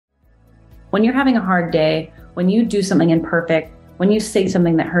When you're having a hard day, when you do something imperfect, when you say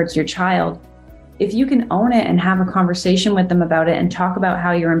something that hurts your child, if you can own it and have a conversation with them about it and talk about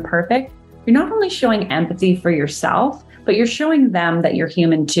how you're imperfect, you're not only showing empathy for yourself, but you're showing them that you're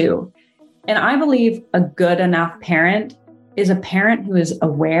human too. And I believe a good enough parent is a parent who is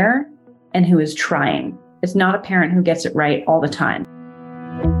aware and who is trying. It's not a parent who gets it right all the time.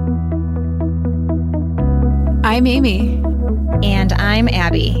 I'm Amy. And I'm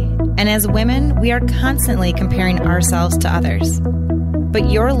Abby. And as women, we are constantly comparing ourselves to others.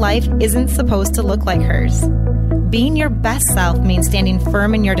 But your life isn't supposed to look like hers. Being your best self means standing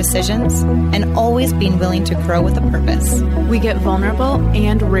firm in your decisions and always being willing to grow with a purpose. We get vulnerable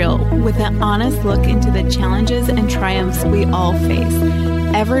and real with an honest look into the challenges and triumphs we all face.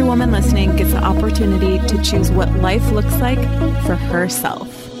 Every woman listening gets the opportunity to choose what life looks like for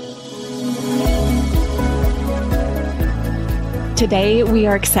herself. Today, we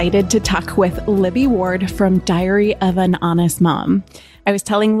are excited to talk with Libby Ward from Diary of an Honest Mom. I was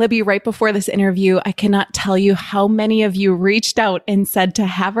telling Libby right before this interview, I cannot tell you how many of you reached out and said to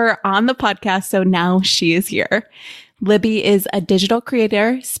have her on the podcast, so now she is here. Libby is a digital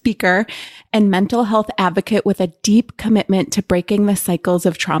creator, speaker, and mental health advocate with a deep commitment to breaking the cycles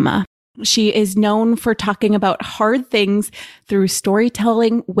of trauma. She is known for talking about hard things through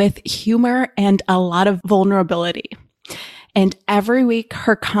storytelling with humor and a lot of vulnerability. And every week,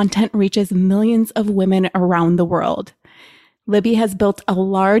 her content reaches millions of women around the world. Libby has built a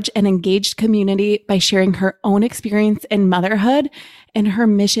large and engaged community by sharing her own experience in motherhood, and her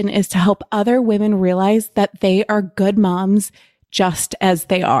mission is to help other women realize that they are good moms just as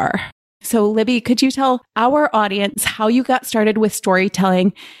they are. So, Libby, could you tell our audience how you got started with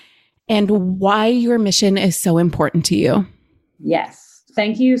storytelling and why your mission is so important to you? Yes.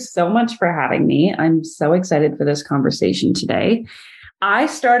 Thank you so much for having me. I'm so excited for this conversation today. I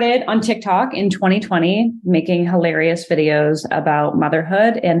started on TikTok in 2020, making hilarious videos about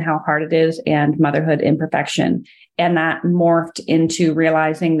motherhood and how hard it is and motherhood imperfection. And that morphed into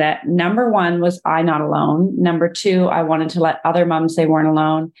realizing that number one was I not alone. Number two, I wanted to let other moms they weren't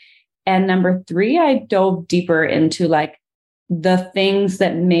alone. And number three, I dove deeper into the things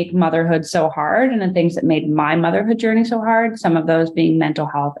that make motherhood so hard and the things that made my motherhood journey so hard, some of those being mental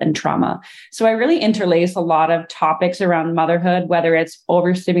health and trauma. So I really interlace a lot of topics around motherhood, whether it's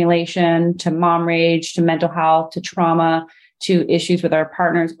overstimulation to mom rage, to mental health, to trauma, to issues with our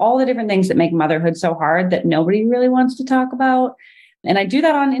partners, all the different things that make motherhood so hard that nobody really wants to talk about. And I do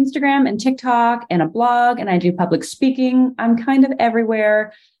that on Instagram and TikTok and a blog, and I do public speaking. I'm kind of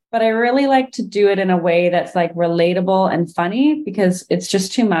everywhere. But I really like to do it in a way that's relatable and funny because it's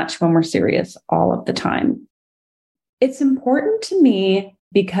just too much when we're serious all of the time. It's important to me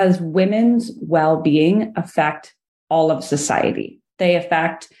because women's well-being affect all of society. They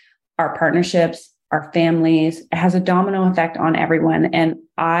affect our partnerships, our families. It has a domino effect on everyone. And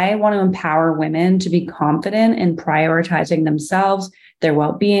I want to empower women to be confident in prioritizing themselves, their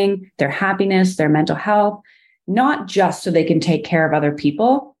well-being, their happiness, their mental health, not just so they can take care of other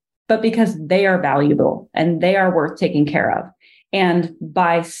people, but because they are valuable and they are worth taking care of. And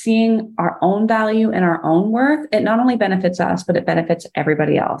by seeing our own value and our own worth, it not only benefits us, but it benefits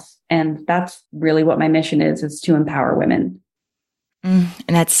everybody else. And that's really what my mission is to empower women. And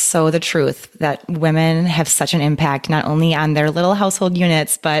that's so the truth that women have such an impact, not only on their little household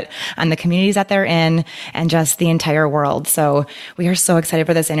units, but on the communities that they're in and just the entire world. So we are so excited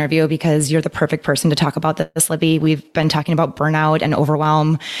for this interview because you're the perfect person to talk about this, Libby. We've been talking about burnout and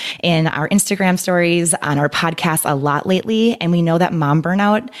overwhelm in our Instagram stories, on our podcast a lot lately. And we know that mom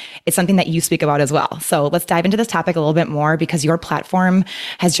burnout is something that you speak about as well. So let's dive into this topic a little bit more because your platform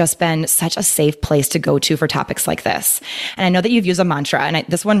has just been such a safe place to go to for topics like this. And I know that you've used a mantra, and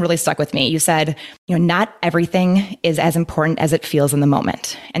this one really stuck with me. You said, not everything is as important as it feels in the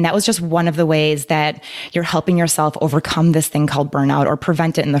moment. And that was just one of the ways that you're helping yourself overcome this thing called burnout or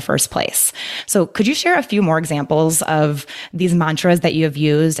prevent it in the first place. So could you share a few more examples of these mantras that you have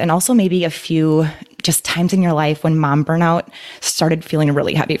used and also maybe a few just times in your life when mom burnout started feeling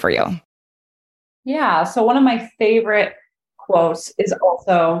really heavy for you? Yeah. So one of my favorite quotes is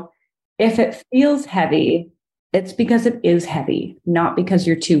also, if it feels heavy, it's because it is heavy, not because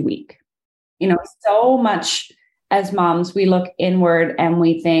you're too weak. So much as moms, we look inward and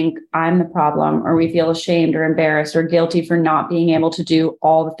we think I'm the problem, or we feel ashamed or embarrassed or guilty for not being able to do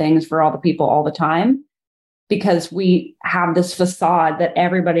all the things for all the people all the time, because we have this facade that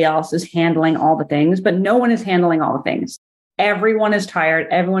everybody else is handling all the things, but no one is handling all the things. Everyone is tired.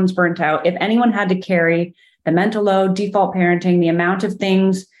 Everyone's burnt out. If anyone had to carry the mental load, default parenting, the amount of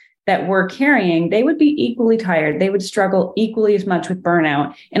things that were carrying, they would be equally tired. They would struggle equally as much with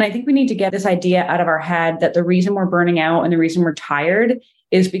burnout. And I think we need to get this idea out of our head that the reason we're burning out and the reason we're tired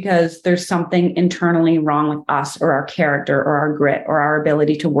is because there's something internally wrong with us or our character or our grit or our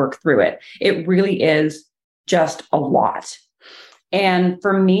ability to work through it. It really is just a lot. And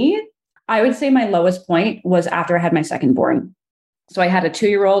for me, I would say my lowest point was after I had my second born. So I had a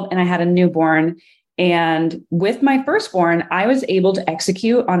 2-year-old and I had a newborn. And with my firstborn, I was able to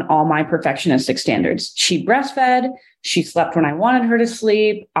execute on all my perfectionistic standards. She breastfed. She slept when I wanted her to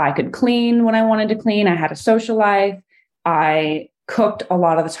sleep. I could clean when I wanted to clean. I had a social life. I cooked a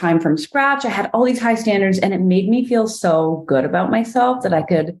lot of the time from scratch. I had all these high standards, and it made me feel so good about myself that I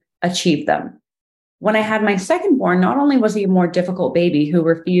could achieve them. When I had my second born, not only was he a more difficult baby who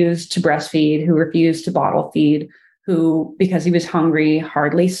refused to breastfeed, who refused to bottle feed, who, because he was hungry,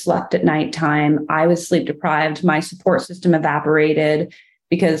 hardly slept at nighttime. I was sleep deprived. My support system evaporated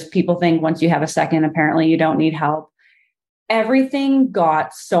because people think once you have a second, apparently you don't need help. Everything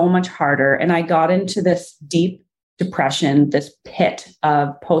got so much harder. And I got into this deep depression, this pit of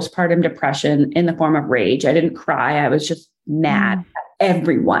postpartum depression in the form of rage. I didn't cry. I was just mad at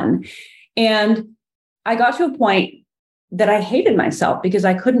everyone. And I got to a point that I hated myself because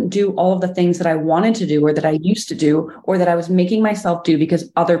I couldn't do all of the things that I wanted to do or that I used to do or that I was making myself do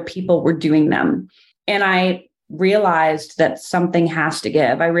because other people were doing them. And I realized that something has to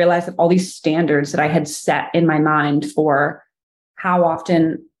give. I realized that all these standards that I had set in my mind for how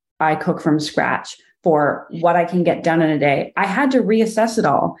often I cook from scratch, for what I can get done in a day, I had to reassess it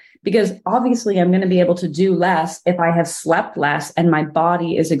all because obviously I'm going to be able to do less if I have slept less and my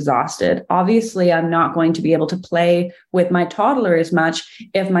body is exhausted. Obviously, I'm not going to be able to play with my toddler as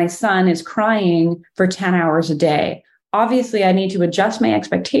much if my son is crying for 10 hours a day. Obviously, I need to adjust my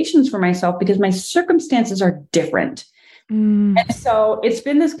expectations for myself because my circumstances are different. And so it's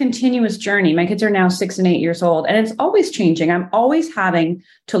been this continuous journey. My kids are now 6 and 8 years old, and it's always changing. I'm always having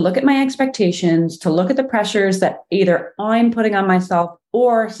to look at my expectations, to look at the pressures that either I'm putting on myself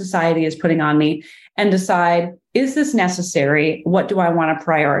or society is putting on me and decide, is this necessary? What do I want to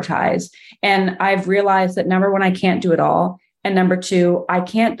prioritize? And I've realized that number one, I can't do it all. And number two, I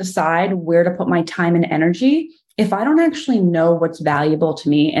can't decide where to put my time and energy if I don't actually know what's valuable to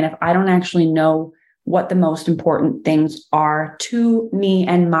me and if I don't actually know what the most important things are to me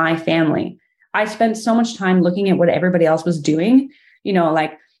and my family. I spent so much time looking at what everybody else was doing,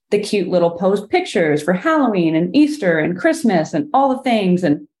 like the cute little post pictures for Halloween and Easter and Christmas and all the things,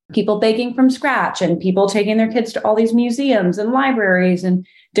 and people baking from scratch and people taking their kids to all these museums and libraries and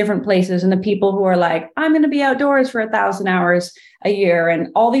different places. And the people who are like, I'm going to be outdoors for 1,000 hours a year and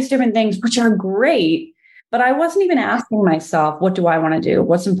all these different things, which are great. But I wasn't even asking myself, what do I want to do?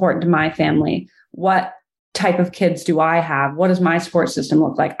 What's important to my family? What type of kids do I have? What does my support system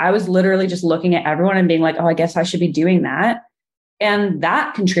look like? I was literally just looking at everyone and being like, oh, I guess I should be doing that. And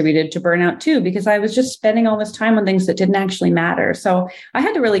that contributed to burnout too, because I was just spending all this time on things that didn't actually matter. So I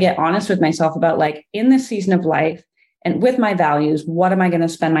had to really get honest with myself about, like, in this season of life and with my values, what am I going to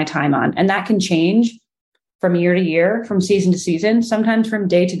spend my time on? And that can change from year to year, from season to season, sometimes from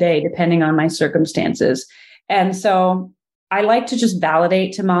day to day, depending on my circumstances. And so I like to just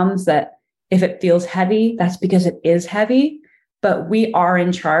validate to moms that if it feels heavy, that's because it is heavy, but we are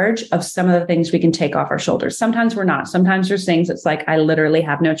in charge of some of the things we can take off our shoulders. Sometimes we're not. Sometimes there's things that's like, I literally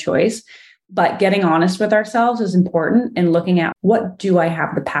have no choice, but getting honest with ourselves is important and looking at, what do I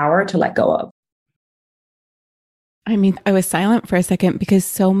have the power to let go of? I mean, I was silent for a second because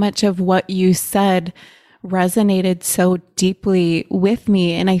so much of what you said resonated so deeply with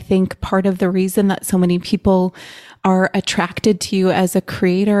me. And I think part of the reason that so many people are attracted to you as a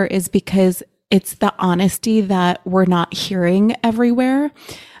creator is because it's the honesty that we're not hearing everywhere.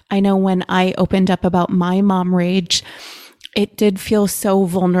 I know when I opened up about my mom rage, it did feel so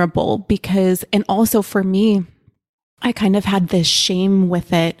vulnerable because, and also for me, I kind of had this shame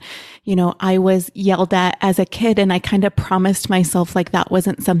with it. I was yelled at as a kid and I kind of promised myself like that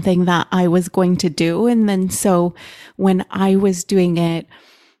wasn't something that I was going to do. And then so when I was doing it,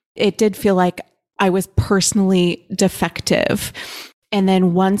 it did feel like I was personally defective. And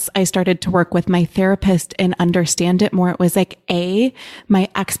then once I started to work with my therapist and understand it more, it was like, A, my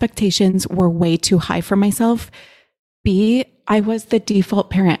expectations were way too high for myself. B, I was the default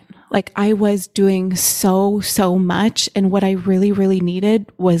parent. Like, I was doing so much. And what I really, really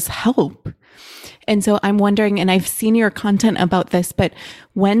needed was help. And so I'm wondering, and I've seen your content about this, but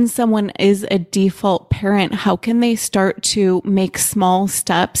when someone is a default parent, how can they start to make small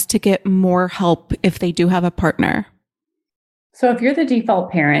steps to get more help if they do have a partner? So if you're the default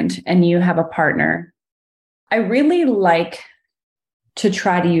parent and you have a partner, I really like to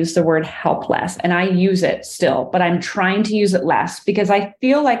try to use the word help less. And I use it still, but I'm trying to use it less because I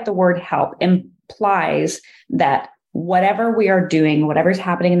feel like the word help implies that whatever we are doing, whatever's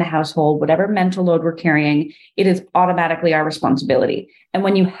happening in the household, whatever mental load we're carrying, it is automatically our responsibility. And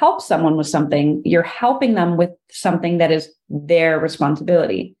when you help someone with something, you're helping them with something that is their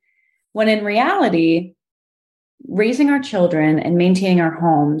responsibility. When in reality, raising our children and maintaining our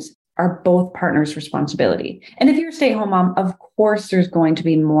homes are both partners' responsibility. And if you're a stay-at-home mom, of course, there's going to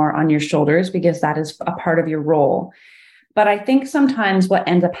be more on your shoulders because that is a part of your role. But I think sometimes what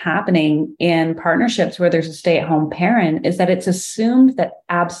ends up happening in partnerships where there's a stay-at-home parent is that it's assumed that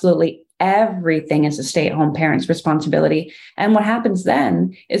absolutely everything is a stay-at-home parent's responsibility. And what happens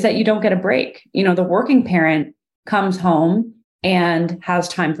then is that you don't get a break. The working parent comes home and has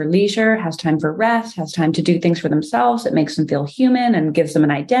time for leisure, has time for rest, has time to do things for themselves. It makes them feel human and gives them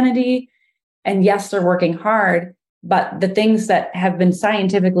an identity. And yes, they're working hard, but the things that have been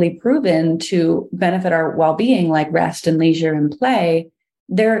scientifically proven to benefit our well-being, like rest and leisure and play,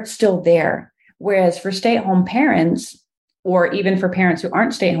 they're still there. Whereas for stay-at-home parents, or even for parents who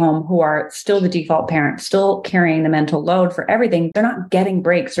aren't stay-at-home, who are still the default parent, still carrying the mental load for everything, they're not getting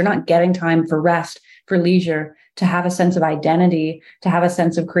breaks. They're not getting time for rest, for leisure, to have a sense of identity, to have a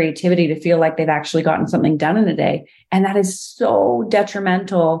sense of creativity, to feel like they've actually gotten something done in a day. And that is so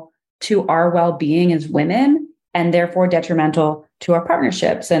detrimental to our well-being as women, and therefore detrimental to our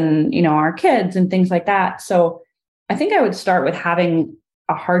partnerships and, our kids and things like that. So I think I would start with having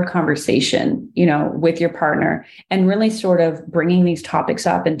a hard conversation, with your partner and really sort of bringing these topics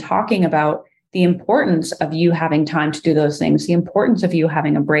up and talking about the importance of you having time to do those things, the importance of you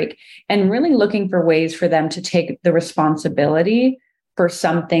having a break, and really looking for ways for them to take the responsibility for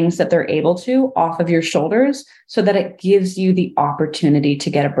some things that they're able to off of your shoulders so that it gives you the opportunity to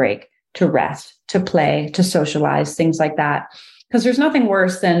get a break, to rest, to play, to socialize, things like that. Because there's nothing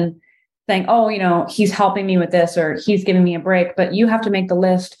worse than saying, oh, he's helping me with this or he's giving me a break, but you have to make the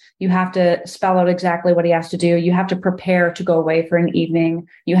list. You have to spell out exactly what he has to do. You have to prepare to go away for an evening.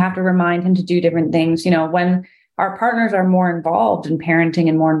 You have to remind him to do different things. When our partners are more involved in parenting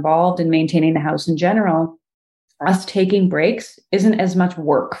and more involved in maintaining the house in general, us taking breaks isn't as much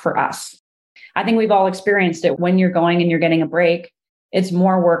work for us. I think we've all experienced it. When you're going and you're getting a break, it's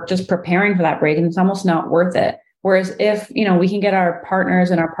more work just preparing for that break, and it's almost not worth it. Whereas if, we can get our partners,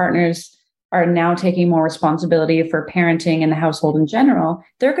 and our partners are now taking more responsibility for parenting and the household in general,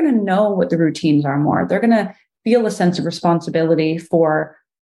 they're going to know what the routines are more. They're going to feel a sense of responsibility for,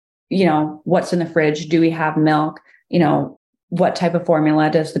 what's in the fridge. Do we have milk? What type of formula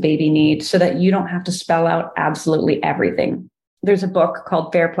does the baby need? So that you don't have to spell out absolutely everything. There's a book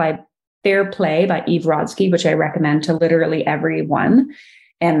called Fair Play by Eve Rodsky, which I recommend to literally everyone.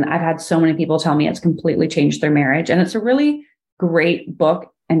 And I've had so many people tell me it's completely changed their marriage. And it's a really great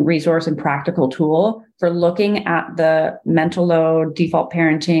book and resource and practical tool for looking at the mental load, default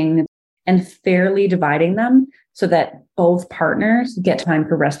parenting, and fairly dividing them so that both partners get time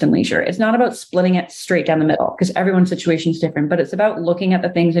for rest and leisure. It's not about splitting it straight down the middle because everyone's situation is different, but it's about looking at the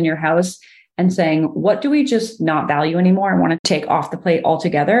things in your house and saying, what do we just not value anymore and want to take off the plate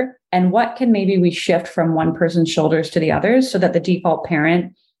altogether? And what can maybe we shift from one person's shoulders to the others so that the default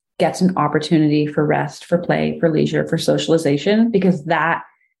parent gets an opportunity for rest, for play, for leisure, for socialization, because that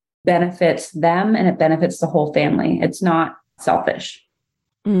benefits them and it benefits the whole family. It's not selfish.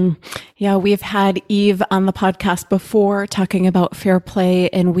 Yeah, we've had Eve on the podcast before talking about Fair Play,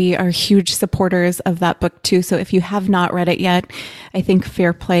 and we are huge supporters of that book too. So if you have not read it yet, I think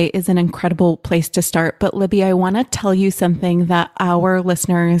Fair Play is an incredible place to start. But Libby, I want to tell you something that our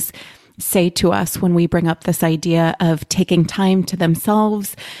listeners say to us when we bring up this idea of taking time to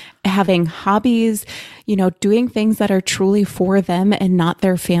themselves, having hobbies, doing things that are truly for them and not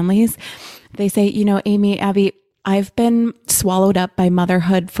their families. They say, Amy, Abby, I've been swallowed up by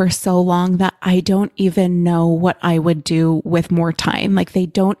motherhood for so long that I don't even know what I would do with more time. Like they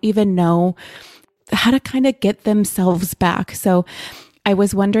don't even know how to kind of get themselves back. So I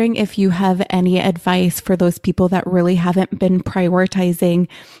was wondering if you have any advice for those people that really haven't been prioritizing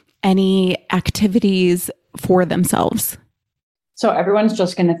any activities for themselves. So everyone's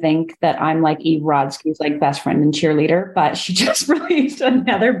just going to think that I'm like Eve Rodsky's best friend and cheerleader, but she just released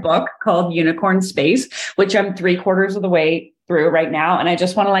another book called Unicorn Space, which I'm 3/4 of the way through right now. And I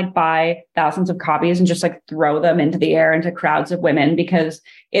just want to buy thousands of copies and just throw them into the air into crowds of women, because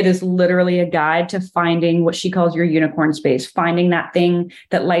it is literally a guide to finding what she calls your unicorn space, finding that thing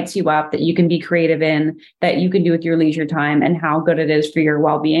that lights you up, that you can be creative in, that you can do with your leisure time, and how good it is for your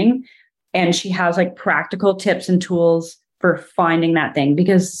well-being. And she has practical tips and tools for finding that thing,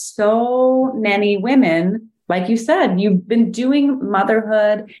 because so many women like you said, you've been doing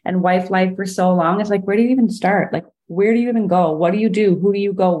motherhood and wife life for so long. It's like, where do you even start? Like, where do you even go? What do you do? Who do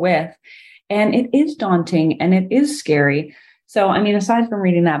you go with? And it is daunting and it is scary. So, I mean, aside from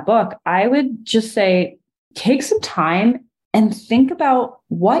reading that book, I would just say, take some time and think about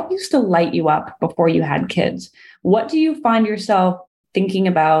what used to light you up before you had kids. What do you find yourself thinking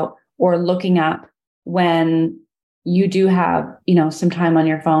about or looking up when you do have, some time on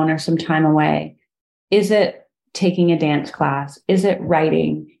your phone or some time away? Is it taking a dance class? Is it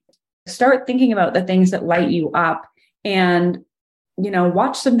writing? Start thinking about the things that light you up and,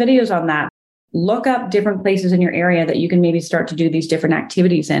 watch some videos on that. Look up different places in your area that you can maybe start to do these different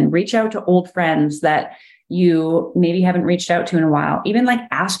activities in. Reach out to old friends that you maybe haven't reached out to in a while. Even like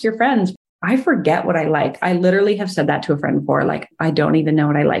ask your friends, I forget what I like. I literally have said that to a friend before, like, I don't even know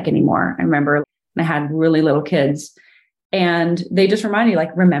what I like anymore. I remember when I had really little kids and they just remind me,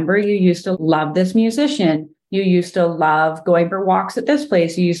 like, remember you used to love this musician. You used to love going for walks at this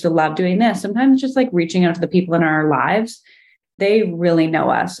place. You used to love doing this. Sometimes just like reaching out to the people in our lives, they really know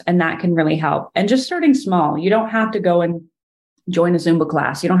us and that can really help. And just starting small. You don't have to go and join a Zumba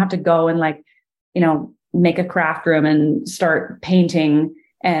class. You don't have to go and make a craft room and start painting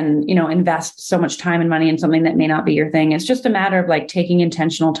and, invest so much time and money in something that may not be your thing. It's just a matter of like taking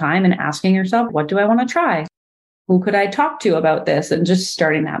intentional time and asking yourself, what do I want to try? Who could I talk to about this? And just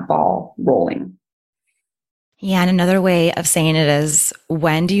starting that ball rolling. Yeah. And another way of saying it is,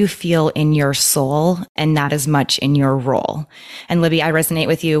 when do you feel in your soul and not as much in your role? And Libby, I resonate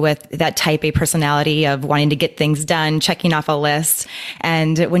with you with that type A personality of wanting to get things done, checking off a list.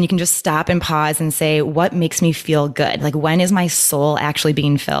 And when you can just stop and pause and say, what makes me feel good? Like, when is my soul actually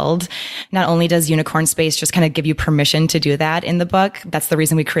being filled? Not only does Unicorn Space just kind of give you permission to do that in the book, that's the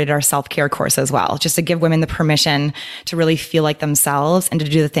reason we created our self-care course as well, just to give women the permission to really feel like themselves and to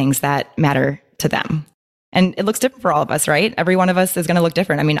do the things that matter to them. And it looks different for all of us, right? Every one of us is going to look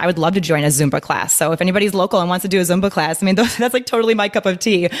different. I mean, I would love to join a Zumba class. So if anybody's local and wants to do a Zumba class, I mean, that's like totally my cup of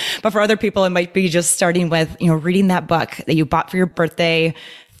tea. But for other people, it might be just starting with, reading that book that you bought for your birthday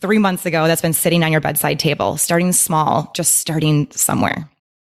 3 months ago that's been sitting on your bedside table, starting small, just starting somewhere.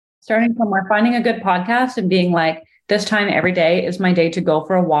 Starting somewhere, finding a good podcast and being like, this time every day is my day to go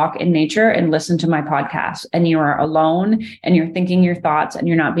for a walk in nature and listen to my podcast. And you are alone and you're thinking your thoughts and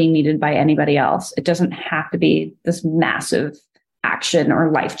you're not being needed by anybody else. It doesn't have to be this massive action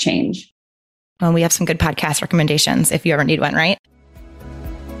or life change. Well, we have some good podcast recommendations if you ever need one, right?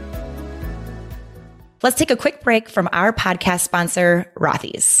 Let's take a quick break from our podcast sponsor,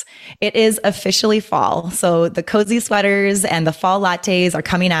 Rothy's. It is officially fall, so the cozy sweaters and the fall lattes are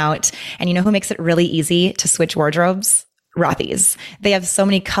coming out. And you know who makes it really easy to switch wardrobes? Rothy's. They have so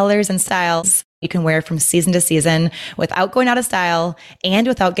many colors and styles you can wear from season to season without going out of style and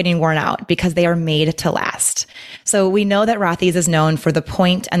without getting worn out, because they are made to last. So we know that Rothy's is known for the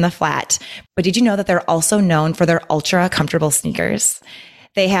point and the flat, but did you know that they're also known for their ultra comfortable sneakers?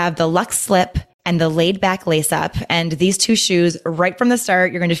 They have the Luxe Slip and the laid back lace up. And these two shoes, right from the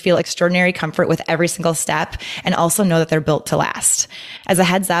start, you're going to feel extraordinary comfort with every single step, and also know that they're built to last. As a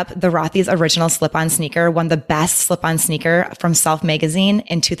heads up, the Rothy's original slip-on sneaker won the best slip-on sneaker from Self Magazine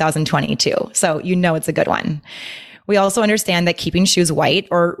in 2022. So you know it's a good one. We also understand that keeping shoes white,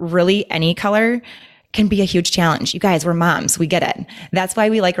 or really any color, can be a huge challenge. You guys, we're moms. We get it. That's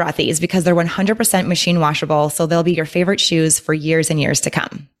why we like Rothy's, because they're 100% machine washable. So they'll be your favorite shoes for years and years to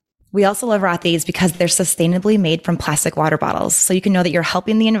come. We also love Rothy's because they're sustainably made from plastic water bottles. So you can know that you're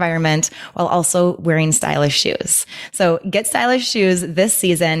helping the environment while also wearing stylish shoes. So get stylish shoes this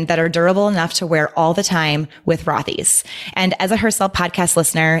season that are durable enough to wear all the time with Rothy's. And as a Herself podcast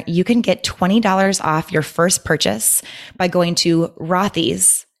listener, you can get $20 off your first purchase by going to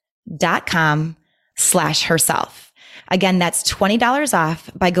rothys.com/herself. Again, that's $20 off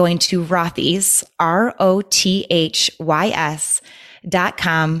by going to Rothys,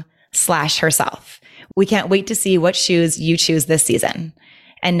 ROTHYS.com/herself. We can't wait to see what shoes you choose this season.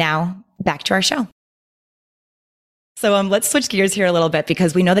 And now back to our show. So let's switch gears here a little bit,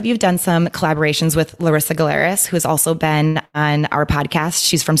 because we know that you've done some collaborations with Larissa Galeras, who has also been on our podcast.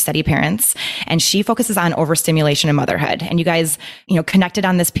 She's from Steady Parents, and she focuses on overstimulation and motherhood. And you guys, connected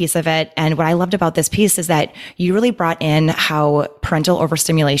on this piece of it. And what I loved about this piece is that you really brought in how parental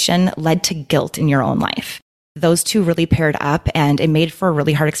overstimulation led to guilt in your own life. Those two really paired up, and it made for a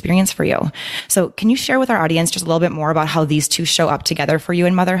really hard experience for you. So can you share with our audience just a little bit more about how these two show up together for you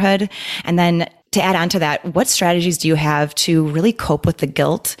in motherhood? And then to add on to that, what strategies do you have to really cope with the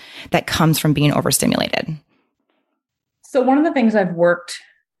guilt that comes from being overstimulated? So one of the things I've worked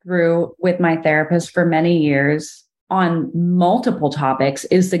through with my therapist for many years on multiple topics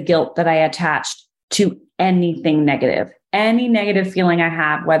is the guilt that I attached to anything negative. Any negative feeling I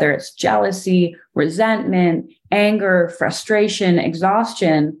have, whether it's jealousy, resentment, anger, frustration,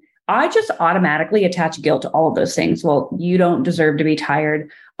 exhaustion, I just automatically attach guilt to all of those things. Well, you don't deserve to be tired.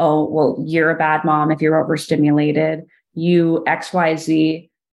 Oh, well, you're a bad mom if you're overstimulated. You XYZ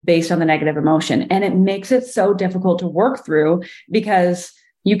based on the negative emotion. And it makes it so difficult to work through because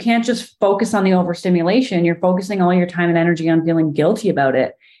you can't just focus on the overstimulation. You're focusing all your time and energy on feeling guilty about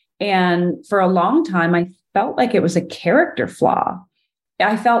it. And for a long time, I felt like it was a character flaw.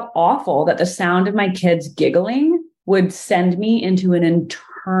 I felt awful that the sound of my kids giggling would send me into an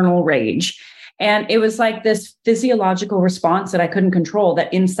internal rage. And it was like this physiological response that I couldn't control,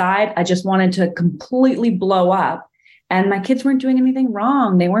 that inside I just wanted to completely blow up. And my kids weren't doing anything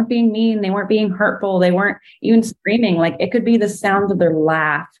wrong. They weren't being mean. They weren't being hurtful. They weren't even screaming. Like it could be the sound of their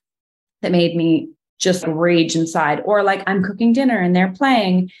laugh that made me just rage inside. Or like I'm cooking dinner and they're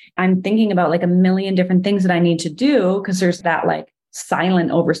playing. I'm thinking about like a million different things that I need to do because there's that like silent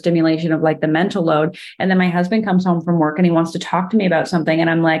overstimulation of like the mental load. And then my husband comes home from work and he wants to talk to me about something. And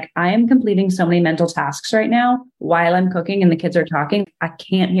I'm like, I am completing so many mental tasks right now while I'm cooking and the kids are talking. I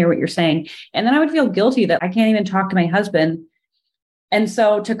can't hear what you're saying. And then I would feel guilty that I can't even talk to my husband. And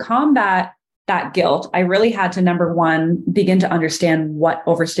so to combat that guilt, I really had to, number one, begin to understand what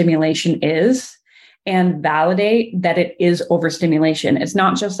overstimulation is and validate that it is overstimulation. It's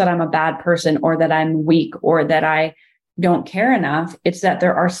not just that I'm a bad person or that I'm weak or that I don't care enough. It's that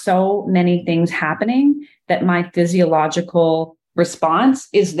there are so many things happening that my physiological response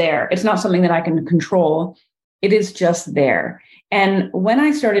is there. It's not something that I can control. It is just there. And when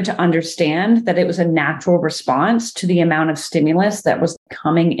I started to understand that it was a natural response to the amount of stimulus that was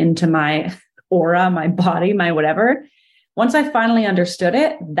coming into my aura, my body, my whatever, once I finally understood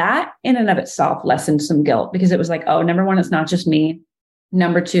it, that in and of itself lessened some guilt because it was like, oh, number one, it's not just me.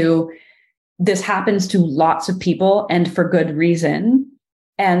 Number two, this happens to lots of people and for good reason.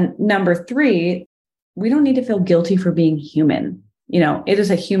 And number three, we don't need to feel guilty for being human. You know, it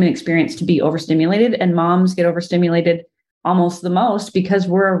is a human experience to be overstimulated, and moms get overstimulated almost the most because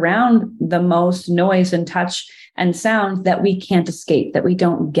we're around the most noise and touch and sound that we can't escape, that we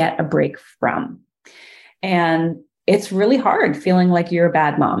don't get a break from. And it's really hard feeling like you're a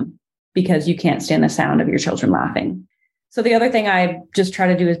bad mom because you can't stand the sound of your children laughing. So the other thing I just try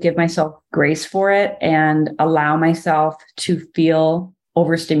to do is give myself grace for it and allow myself to feel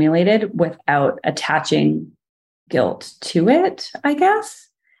overstimulated without attaching guilt to it, I guess.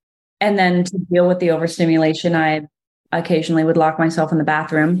 And then to deal with the overstimulation, I occasionally would lock myself in the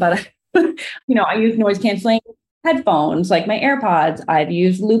bathroom, but I use noise canceling headphones, like my AirPods. I've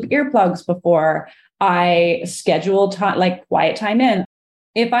used loop earplugs before. I schedule like quiet time in.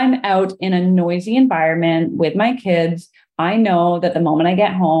 If I'm out in a noisy environment with my kids, I know that the moment I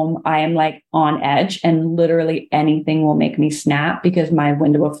get home, I am like on edge and literally anything will make me snap because my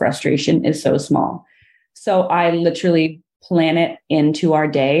window of frustration is so small. So I literally plan it into our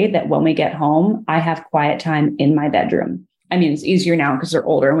day that when we get home, I have quiet time in my bedroom. I mean, it's easier now because they're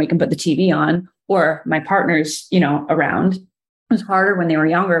older and we can put the TV on or my partner's, around. It was harder when they were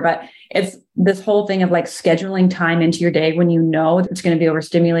younger, but it's this whole thing of like scheduling time into your day when you know it's going to be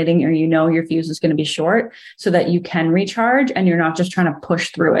overstimulating or your fuse is going to be short so that you can recharge and you're not just trying to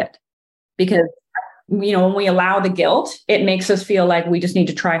push through it. Because, when we allow the guilt, it makes us feel like we just need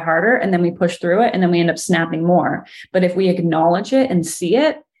to try harder and then we push through it and then we end up snapping more. But if we acknowledge it and see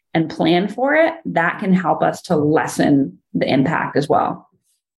it and plan for it, that can help us to lessen the impact as well.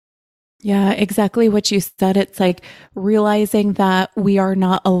 Yeah, exactly what you said. It's like realizing that we are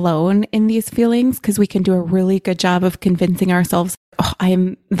not alone in these feelings because we can do a really good job of convincing ourselves,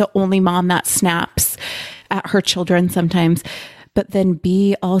 I'm the only mom that snaps at her children sometimes. But then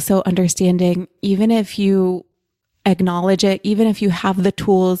B, also understanding, even if you acknowledge it, even if you have the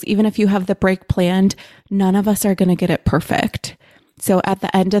tools, even if you have the break planned, none of us are going to get it perfect. So at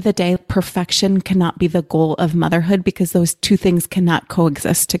the end of the day, perfection cannot be the goal of motherhood because those two things cannot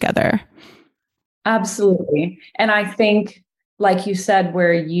coexist together. Absolutely. And I think, like you said,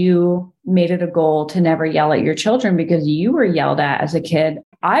 where you made it a goal to never yell at your children because you were yelled at as a kid,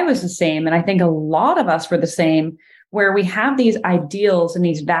 I was the same. And I think a lot of us were the same, where we have these ideals and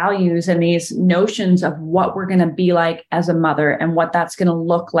these values and these notions of what we're going to be like as a mother and what that's going to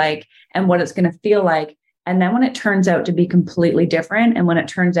look like and what it's going to feel like. And then when it turns out to be completely different and when it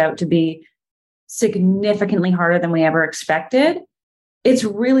turns out to be significantly harder than we ever expected, it's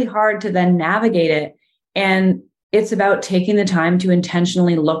really hard to then navigate it. And it's about taking the time to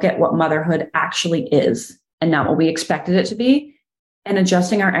intentionally look at what motherhood actually is and not what we expected it to be, and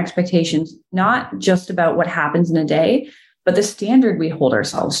adjusting our expectations, not just about what happens in a day, but the standard we hold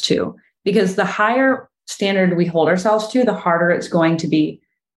ourselves to. Because the higher standard we hold ourselves to, the harder it's going to be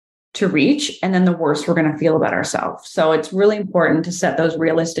to reach. And then the worse we're going to feel about ourselves. So it's really important to set those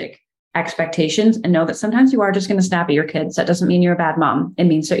realistic expectations and know that sometimes you are just going to snap at your kids. That doesn't mean you're a bad mom. It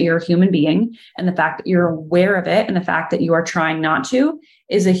means that you're a human being. And the fact that you're aware of it and the fact that you are trying not to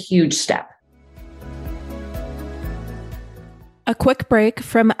is a huge step. A quick break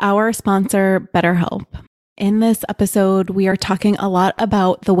from our sponsor, BetterHelp. In this episode, we are talking a lot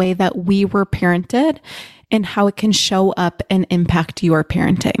about the way that we were parented and how it can show up and impact your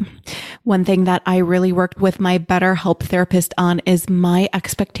parenting. One thing that I really worked with my BetterHelp therapist on is my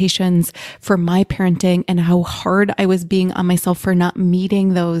expectations for my parenting and how hard I was being on myself for not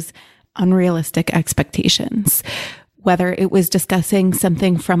meeting those unrealistic expectations. Whether it was discussing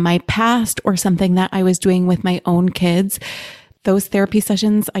something from my past or something that I was doing with my own kids, those therapy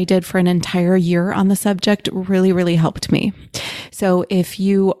sessions I did for an entire year on the subject really, really helped me. So if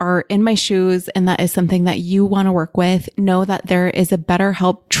you are in my shoes and that is something that you want to work with, know that there is a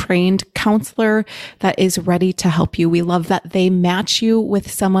BetterHelp trained counselor that is ready to help you. We love that they match you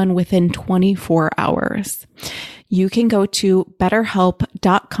with someone within 24 hours. You can go to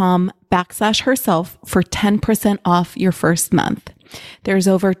betterhelp.com/herself for 10% off your first month. There's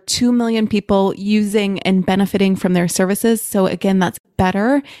over 2 million people using and benefiting from their services. So again, that's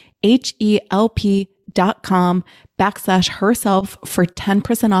betterhelp.com/herself for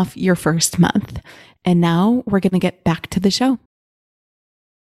 10% off your first month. And now we're going to get back to the show.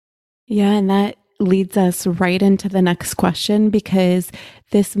 Yeah. And that leads us right into the next question, because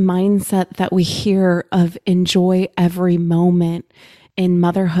this mindset that we hear of enjoy every moment in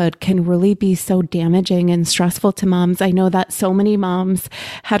motherhood can really be so damaging and stressful to moms. I know that so many moms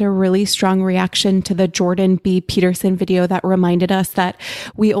had a really strong reaction to the Jordan B. Peterson video that reminded us that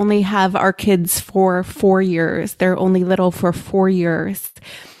we only have our kids for 4 years. They're only little for 4 years.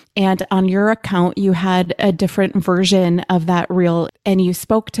 And on your account, you had a different version of that reel, and you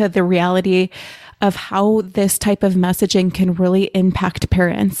spoke to the reality of how this type of messaging can really impact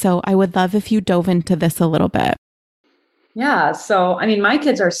parents. So I would love if you dove into this a little bit. Yeah. So, I mean, my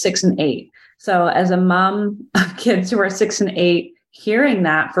kids are 6 and 8. So as a mom of kids who are 6 and 8, hearing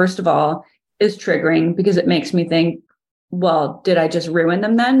that, first of all, is triggering because it makes me think, well, did I just ruin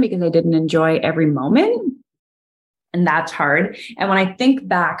them then because I didn't enjoy every moment? And that's hard. And when I think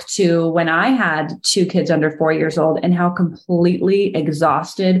back to when I had 2 kids under 4 years old and how completely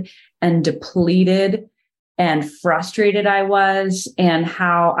exhausted and depleted and frustrated I was, and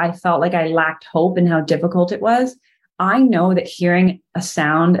how I felt like I lacked hope and how difficult it was, I know that hearing a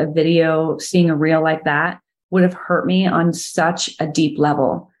sound, a video, seeing a reel like that would have hurt me on such a deep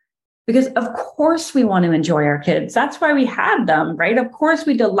level. Because of course we want to enjoy our kids. That's why we had them, right? Of course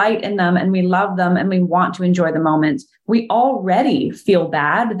we delight in them and we love them and we want to enjoy the moments. We already feel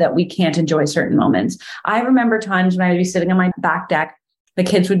bad that we can't enjoy certain moments. I remember times when I would be sitting on my back deck, the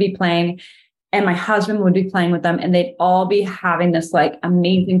kids would be playing and my husband would be playing with them, and they'd all be having this like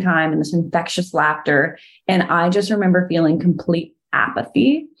amazing time and this infectious laughter. And I just remember feeling complete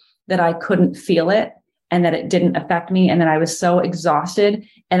apathy, that I couldn't feel it and that it didn't affect me and that I was so exhausted.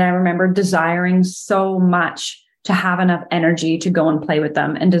 And I remember desiring so much to have enough energy to go and play with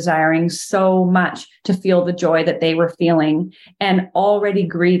them, and desiring so much to feel the joy that they were feeling, and already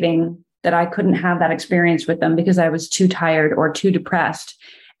grieving that I couldn't have that experience with them because I was too tired or too depressed.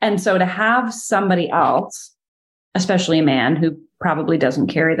 And so to have somebody else, especially a man who probably doesn't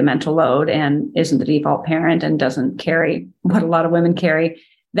carry the mental load and isn't the default parent and doesn't carry what a lot of women carry,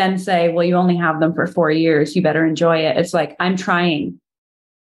 then say, well, you only have them for 4 years, you better enjoy it. It's like, I am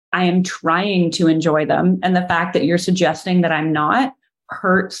trying to enjoy them. And the fact that you're suggesting that I'm not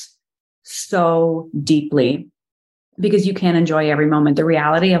hurts so deeply, because you can't enjoy every moment. The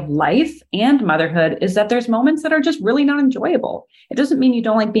reality of life and motherhood is that there's moments that are just really not enjoyable. It doesn't mean you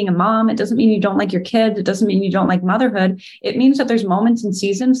don't like being a mom. It doesn't mean you don't like your kids. It doesn't mean you don't like motherhood. It means that there's moments and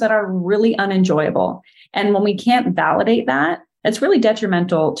seasons that are really unenjoyable. And when we can't validate that, it's really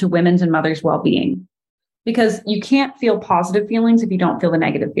detrimental to women's and mothers' well-being, because you can't feel positive feelings if you don't feel the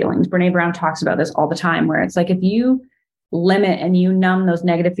negative feelings. Brene Brown talks about this all the time, where it's like, if you limit and you numb those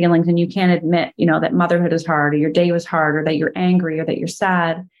negative feelings and you can't admit, that motherhood is hard, or your day was hard, or that you're angry, or that you're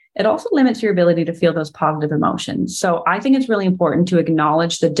sad, it also limits your ability to feel those positive emotions. So I think it's really important to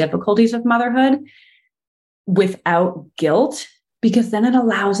acknowledge the difficulties of motherhood without guilt, because then it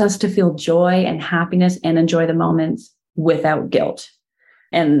allows us to feel joy and happiness and enjoy the moments without guilt.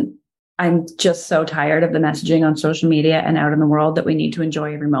 And I'm just so tired of the messaging on social media and out in the world that we need to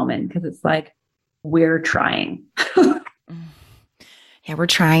enjoy every moment, because it's like, we're trying. Yeah, we're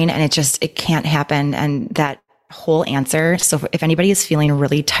trying, and it can't happen. And that whole answer. So if anybody is feeling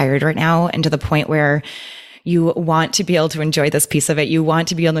really tired right now and to the point where you want to be able to enjoy this piece of it, you want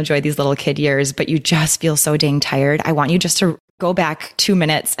to be able to enjoy these little kid years, but you just feel so dang tired, I want you just to go back 2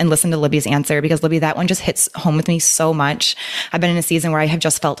 minutes and listen to Libby's answer, because Libby, that one just hits home with me so much. I've been in a season where I have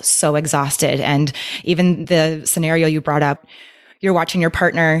just felt so exhausted. And even the scenario you brought up, you're watching your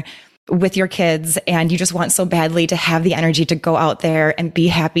partner with your kids and you just want so badly to have the energy to go out there and be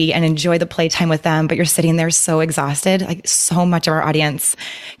happy and enjoy the playtime with them, but you're sitting there so exhausted. Like, so much of our audience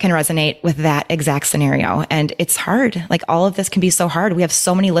can resonate with that exact scenario. And it's hard. Like, all of this can be so hard. We have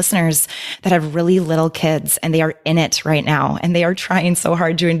so many listeners that have really little kids and they are in it right now and they are trying so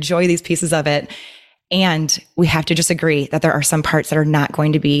hard to enjoy these pieces of it. And we have to just agree that there are some parts that are not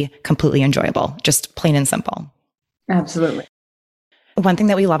going to be completely enjoyable, just plain and simple. Absolutely. One thing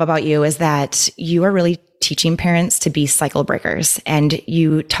that we love about you is that you are really teaching parents to be cycle breakers. And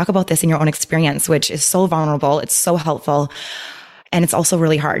you talk about this in your own experience, which is so vulnerable. It's so helpful. And it's also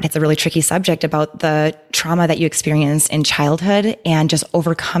really hard. It's a really tricky subject about the trauma that you experienced in childhood and just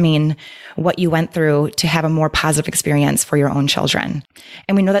overcoming what you went through to have a more positive experience for your own children.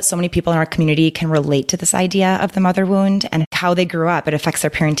 And we know that so many people in our community can relate to this idea of the mother wound and how they grew up. It affects their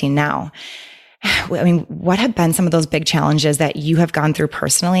parenting now. I mean, what have been some of those big challenges that you have gone through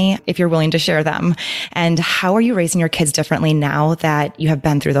personally, if you're willing to share them? And how are you raising your kids differently now that you have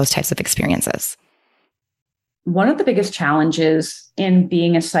been through those types of experiences? One of the biggest challenges in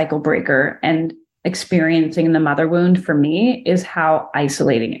being a cycle breaker and experiencing the mother wound for me is how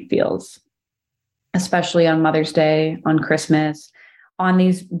isolating it feels, especially on Mother's Day, on Christmas, on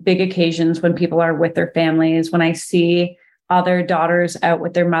these big occasions when people are with their families, when I see other daughters out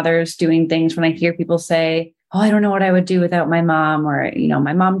with their mothers doing things, when I hear people say, oh, I don't know what I would do without my mom, or,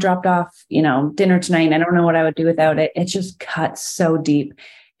 my mom dropped off, dinner tonight. I don't know what I would do without it. It just cuts so deep.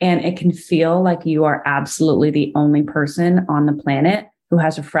 And it can feel like you are absolutely the only person on the planet who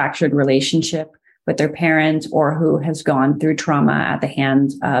has a fractured relationship with their parents, or who has gone through trauma at the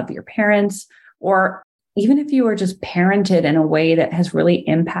hands of your parents, or even if you are just parented in a way that has really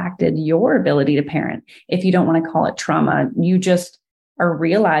impacted your ability to parent. If you don't want to call it trauma, you just are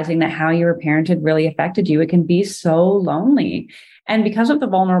realizing that how you were parented really affected you. It can be so lonely. And because of the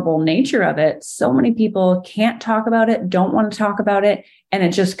vulnerable nature of it, so many people can't talk about it, don't want to talk about it, and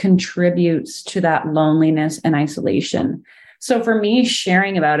it just contributes to that loneliness and isolation. So for me,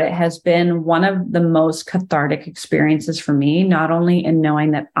 sharing about it has been one of the most cathartic experiences for me, not only in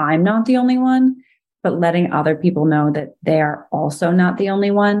knowing that I'm not the only one, but letting other people know that they are also not the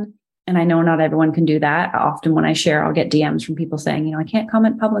only one. And I know not everyone can do that. Often when I share, I'll get DMs from people saying, I can't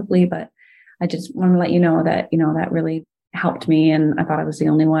comment publicly, but I just want to let you know that, that really helped me. And I thought I was the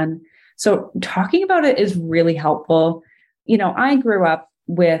only one. So talking about it is really helpful. I grew up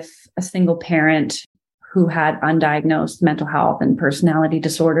with a single parent who had undiagnosed mental health and personality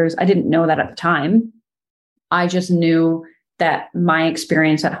disorders. I didn't know that at the time. I just knew that my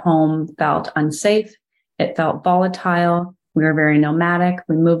experience at home felt unsafe. It felt volatile. We were very nomadic.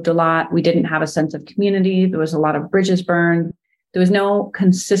 We moved a lot. We didn't have a sense of community. There was a lot of bridges burned. There was no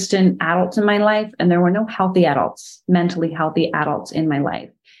consistent adults in my life, and there were no healthy adults, mentally healthy adults in my life.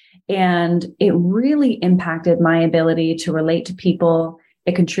 And it really impacted my ability to relate to people.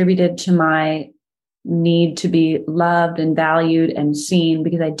 It contributed to my need to be loved and valued and seen,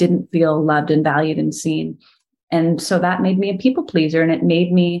 because I didn't feel loved and valued and seen. And so that made me a people pleaser, and it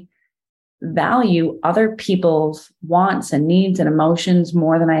made me value other people's wants and needs and emotions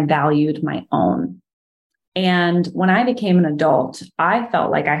more than I valued my own. And when I became an adult, I felt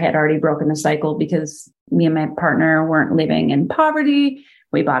like I had already broken the cycle, because me and my partner weren't living in poverty.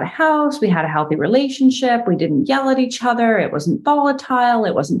 We bought a house. We had a healthy relationship. We didn't yell at each other. It wasn't volatile.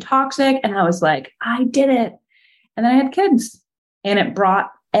 It wasn't toxic. And I was like, I did it. And then I had kids, and it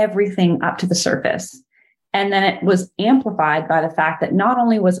brought everything up to the surface. And then it was amplified by the fact that not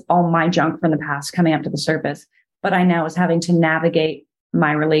only was all my junk from the past coming up to the surface, but I now was having to navigate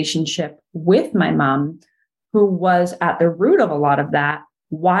my relationship with my mom, who was at the root of a lot of that,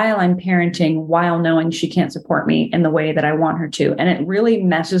 while I'm parenting, while knowing she can't support me in the way that I want her to. And it really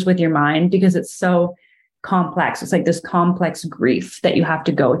messes with your mind, because it's so complex. It's like this complex grief that you have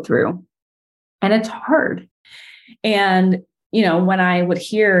to go through. And it's hard. And when I would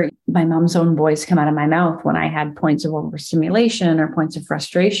hear my mom's own voice come out of my mouth when I had points of overstimulation or points of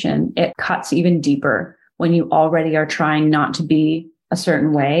frustration, it cuts even deeper when you already are trying not to be a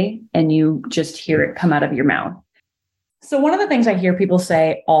certain way and you just hear it come out of your mouth. So one of the things I hear people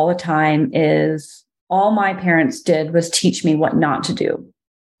say all the time is, all my parents did was teach me what not to do.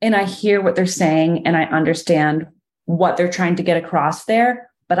 And I hear what they're saying and I understand what they're trying to get across there.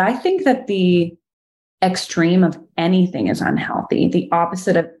 But I think that the extreme of anything is unhealthy. The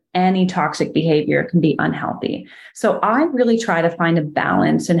opposite of any toxic behavior can be unhealthy. So I really try to find a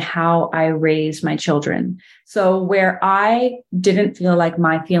balance in how I raise my children. So where I didn't feel like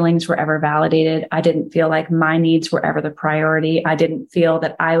my feelings were ever validated, I didn't feel like my needs were ever the priority, I didn't feel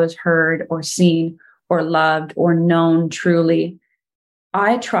that I was heard or seen or loved or known truly,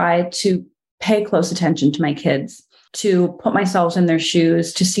 I try to pay close attention to my kids, to put myself in their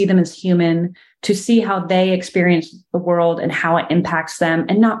shoes, to see them as human, to see how they experience the world and how it impacts them,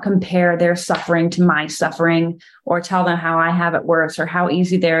 and not compare their suffering to my suffering or tell them how I have it worse or how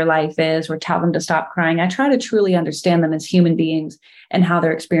easy their life is or tell them to stop crying. I try to truly understand them as human beings and how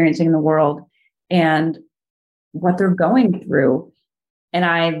they're experiencing the world and what they're going through. And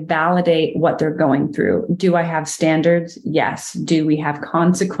I validate what they're going through. Do I have standards? Yes. Do we have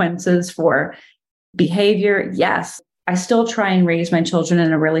consequences for behavior? Yes. I still try and raise my children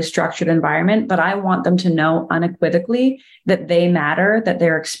in a really structured environment, but I want them to know unequivocally that they matter, that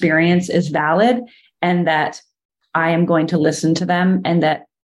their experience is valid, and that I am going to listen to them, and that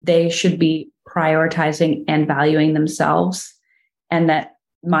they should be prioritizing and valuing themselves, and that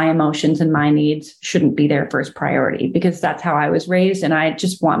my emotions and my needs shouldn't be their first priority, because that's how I was raised. And I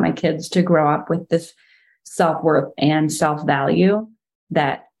just want my kids to grow up with this self-worth and self-value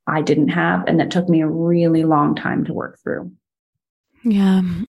that I didn't have, and that took me a really long time to work through. Yeah.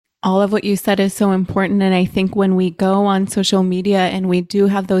 All of what you said is so important. And I think when we go on social media and we do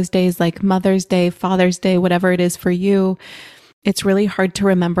have those days like Mother's Day, Father's Day, whatever it is for you, it's really hard to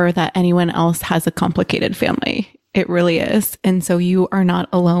remember that anyone else has a complicated family. It really is. And so you are not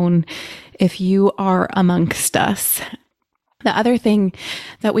alone if you are amongst us. The other thing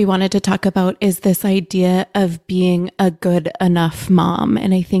that we wanted to talk about is this idea of being a good enough mom.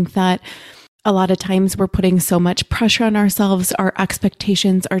 And I think that a lot of times we're putting so much pressure on ourselves. Our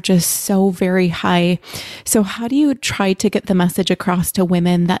expectations are just so very high. So how do you try to get the message across to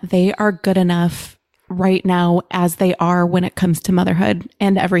women that they are good enough right now as they are when it comes to motherhood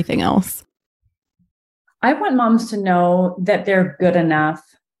and everything else? I want moms to know that they're good enough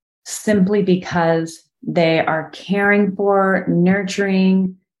simply because they are caring for,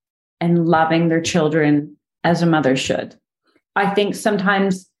 nurturing, and loving their children as a mother should. I think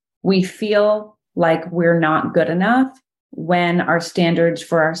sometimes we feel like we're not good enough when our standards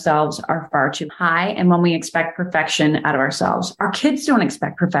for ourselves are far too high and when we expect perfection out of ourselves. Our kids don't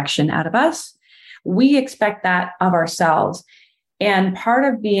expect perfection out of us. We expect that of ourselves. And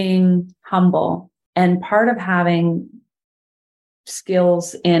part of being humble and part of having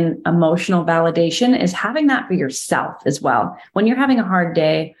skills in emotional validation is having that for yourself as well. When you're having a hard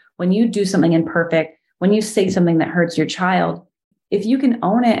day, when you do something imperfect, when you say something that hurts your child, if you can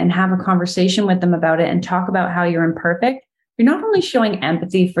own it and have a conversation with them about it and talk about how you're imperfect, you're not only showing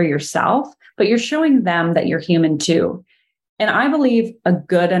empathy for yourself, but you're showing them that you're human too. And I believe a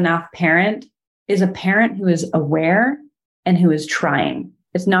good enough parent is a parent who is aware and who is trying.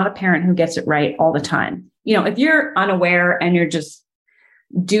 It's not a parent who gets it right all the time. You know, if you're unaware and you're just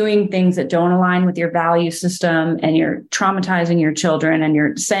doing things that don't align with your value system and you're traumatizing your children and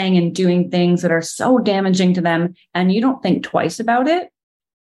you're saying and doing things that are so damaging to them and you don't think twice about it,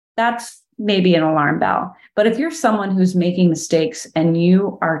 that's maybe an alarm bell. But if you're someone who's making mistakes and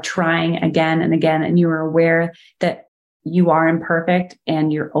you are trying again and again and you are aware that you are imperfect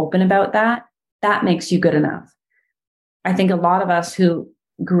and you're open about that, that makes you good enough. I think a lot of us who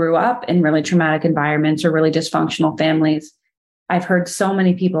grew up in really traumatic environments or really dysfunctional families, I've heard so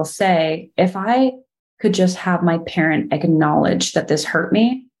many people say, if I could just have my parent acknowledge that this hurt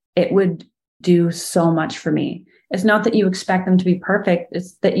me, it would do so much for me. It's not that you expect them to be perfect.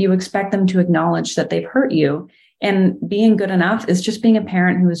 It's that you expect them to acknowledge that they've hurt you. And being good enough is just being a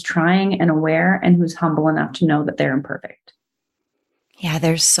parent who is trying and aware and who's humble enough to know that they're imperfect. Yeah,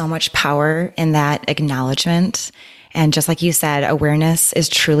 there's so much power in that acknowledgement. And just like you said, awareness is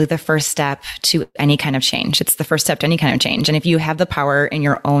truly the first step to any kind of change. It's the first step to any kind of change. And if you have the power in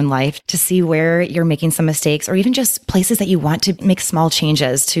your own life to see where you're making some mistakes, or even just places that you want to make small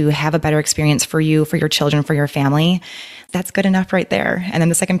changes to have a better experience for you, for your children, for your family, that's good enough right there. And then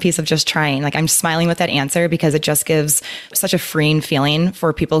the second piece of just trying, like I'm smiling with that answer because it just gives such a freeing feeling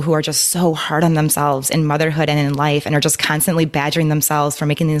for people who are just so hard on themselves in motherhood and in life and are just constantly badgering themselves for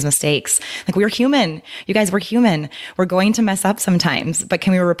making these mistakes. Like we're human. You guys, we're human. We're going to mess up sometimes, but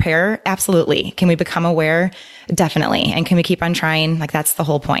can we repair? Absolutely. Can we become aware? Definitely. And can we keep on trying? Like, that's the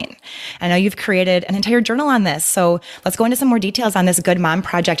whole point. I know you've created an entire journal on this. So let's go into some more details on this Good Mom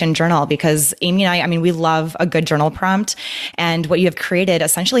Project and journal, because Amy and I mean, we love a good journal prompt. And what you have created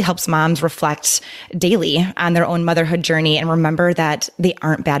essentially helps moms reflect daily on their own motherhood journey and remember that they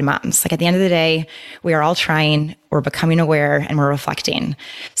aren't bad moms. Like, at the end of the day, we are all trying, we're becoming aware, and we're reflecting.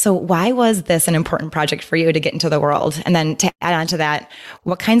 So why was this an important project for you to get into the world? And then to add on to that,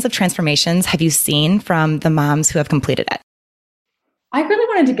 what kinds of transformations have you seen from the moms who have completed it? I really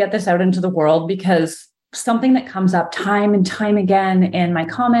wanted to get this out into the world because something that comes up time and time again in my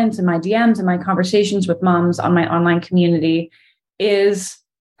comments and my DMs and my conversations with moms on my online community is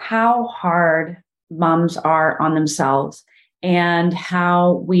how hard moms are on themselves and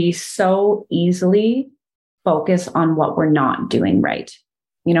how we so easily focus on what we're not doing right.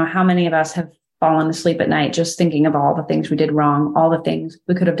 You know, how many of us have fallen asleep at night just thinking of all the things we did wrong, all the things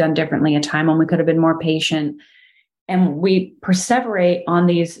we could have done differently, a time when we could have been more patient. And we perseverate on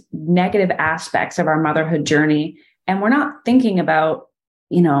these negative aspects of our motherhood journey. And we're not thinking about,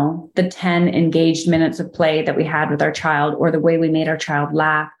 you know, the 10 engaged minutes of play that we had with our child, or the way we made our child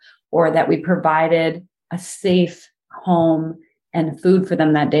laugh, or that we provided a safe home and food for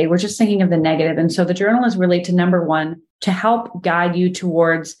them that day. We're just thinking of the negative. And so the journal is really to, number one, to help guide you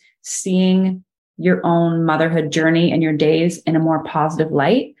towards seeing your own motherhood journey and your days in a more positive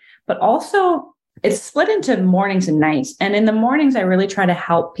light. But also, it's split into mornings and nights. And in the mornings, I really try to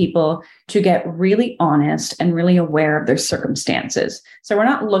help people to get really honest and really aware of their circumstances. So we're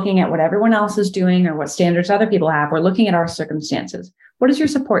not looking at what everyone else is doing or what standards other people have. We're looking at our circumstances. What does your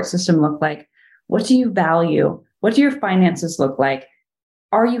support system look like? What do you value? What do your finances look like?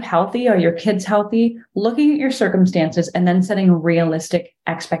 Are you healthy? Are your kids healthy? Looking at your circumstances and then setting realistic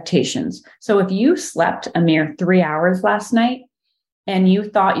expectations. So if you slept a mere 3 hours last night and you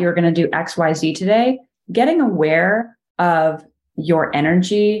thought you were going to do XYZ today, getting aware of your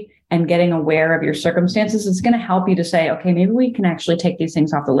energy and getting aware of your circumstances is going to help you to say, okay, maybe we can actually take these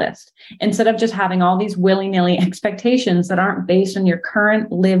things off the list, instead of just having all these willy-nilly expectations that aren't based on your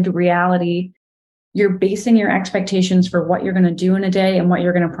current lived reality. You're basing your expectations for what you're going to do in a day and what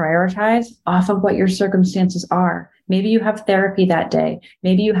you're going to prioritize off of what your circumstances are. Maybe you have therapy that day.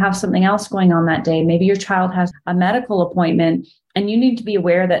 Maybe you have something else going on that day. Maybe your child has a medical appointment, and you need to be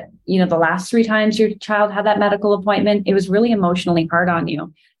aware that, you know, the last 3 times your child had that medical appointment, it was really emotionally hard on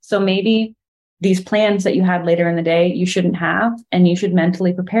you. So maybe these plans that you had later in the day, you shouldn't have, and you should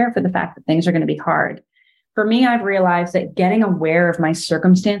mentally prepare for the fact that things are going to be hard. For me, I've realized that getting aware of my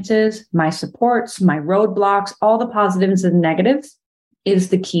circumstances, my supports, my roadblocks, all the positives and negatives is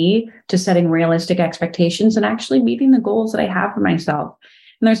the key to setting realistic expectations and actually meeting the goals that I have for myself.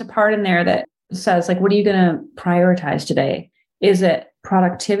 And there's a part in there that says, like, what are you going to prioritize today? Is it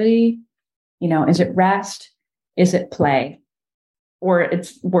productivity? You know, is it rest? Is it play? Or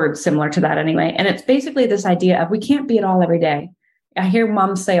it's words similar to that anyway. And it's basically this idea of we can't be it all every day. I hear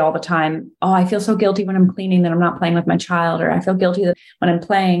moms say all the time, oh, I feel so guilty when I'm cleaning that I'm not playing with my child, or I feel guilty when I'm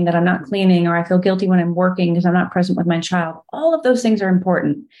playing that I'm not cleaning, or I feel guilty when I'm working because I'm not present with my child. All of those things are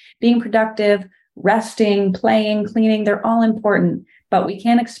important. Being productive, resting, playing, cleaning, they're all important, but we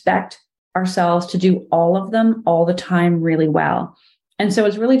can't expect ourselves to do all of them all the time really well. And so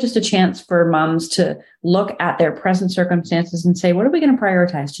it's really just a chance for moms to look at their present circumstances and say, what are we going to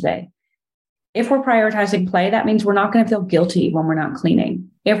prioritize today? If we're prioritizing play, that means we're not going to feel guilty when we're not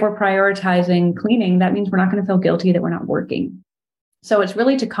cleaning. If we're prioritizing cleaning, that means we're not going to feel guilty that we're not working. So it's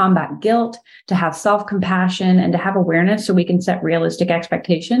really to combat guilt, to have self-compassion, and to have awareness so we can set realistic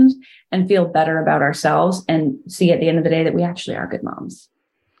expectations and feel better about ourselves and see at the end of the day that we actually are good moms.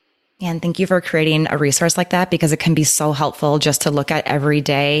 And thank you for creating a resource like that, because it can be so helpful just to look at every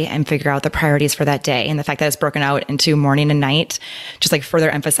day and figure out the priorities for that day. And the fact that it's broken out into morning and night just like further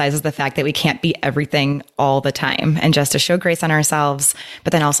emphasizes the fact that we can't be everything all the time, and just to show grace on ourselves,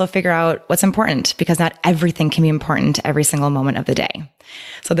 but then also figure out what's important, because not everything can be important every single moment of the day.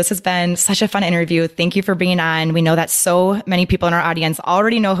 So this has been such a fun interview. Thank you for being on. We know that so many people in our audience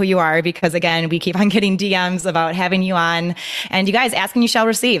already know who you are, because again, we keep on getting DMs about having you on, and you guys, ask and you shall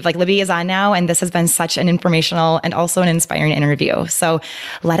receive. Like, Libby is on now, and this has been such an informational and also an inspiring interview. So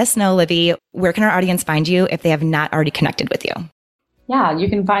let us know, Libby, where can our audience find you if they have not already connected with you? Yeah, you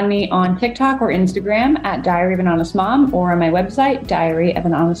can find me on TikTok or Instagram at Diary of an Honest Mom, or on my website,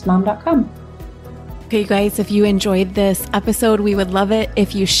 diaryofanhonestmom.com. Okay, guys, if you enjoyed this episode, we would love it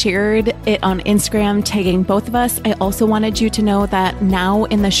if you shared it on Instagram, tagging both of us. I also wanted you to know that now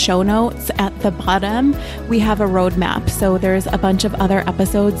in the show notes at the bottom, we have a roadmap. So there's a bunch of other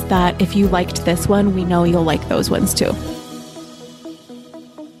episodes that if you liked this one, we know you'll like those ones too.